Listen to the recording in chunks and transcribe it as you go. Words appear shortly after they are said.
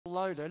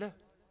loaded.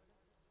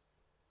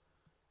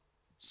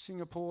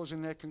 Singapore's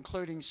in their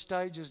concluding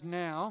stages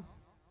now.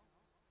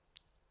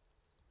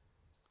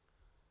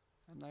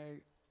 And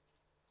they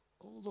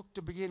all look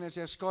to begin as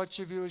our Sky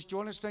 2 viewers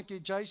join us. Thank you,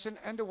 Jason.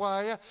 And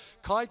away.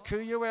 Kai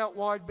Kuyu out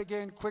wide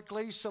began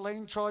quickly.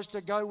 Celine tries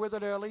to go with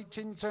it early.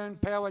 Tin Turn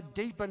Power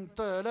deep in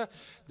third.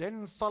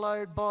 Then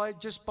followed by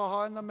just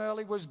behind them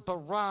early was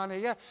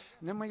Barani.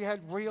 And then we had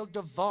Real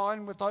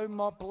Divine with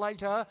Omop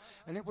later.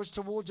 And it was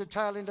towards the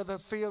tail end of the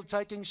field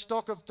taking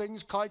stock of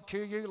things. Kai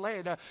Kuyu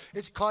led.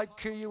 It's Kai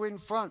Kuyu in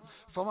front.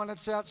 From on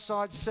its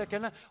outside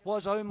second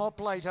was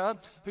Omop later,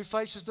 who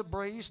faces the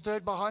breeze.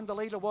 Third behind the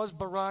leader was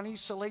Barani.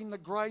 Celine the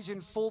Greys in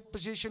fourth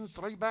position,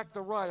 three back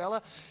the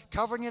rail.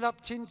 Covering it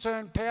up, Tin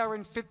Turn Power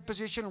in fifth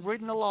position,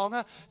 ridden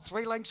along.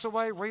 3 lengths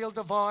away, Real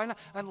Divine.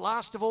 And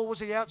last of all was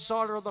the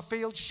outsider of the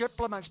field,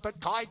 Shiplements. But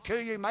Kai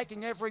Kuyu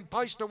making every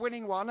post a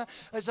winning one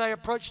as they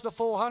approach the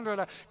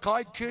 400.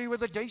 Kai Kuyu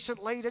with a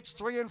decent lead. It's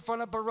 3 in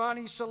front of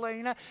Barani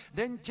Selena.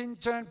 Then Tin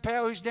Turn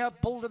Power, who's now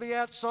pulled to the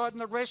outside,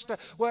 and the rest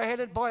were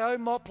headed by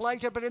Omop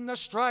later, but in the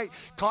straight.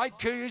 Kai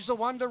Kuyu's the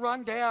one to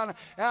run down.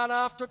 Out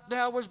after it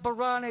now was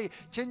Barani.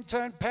 Tin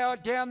Turn Power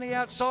down the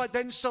outside.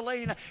 Then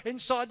Selena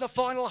inside the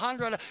final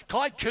 100.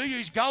 Kai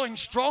Kuyu's going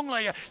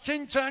strongly.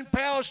 Tin Turn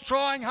Power's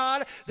trying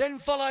hard, then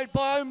followed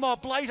by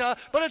Omop later,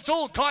 but it's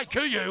all Kai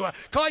Kuyu.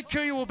 Kai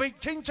Kuyu will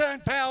beat Tin Turn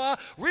Power.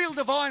 Real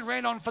Divine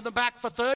ran on for the back for third.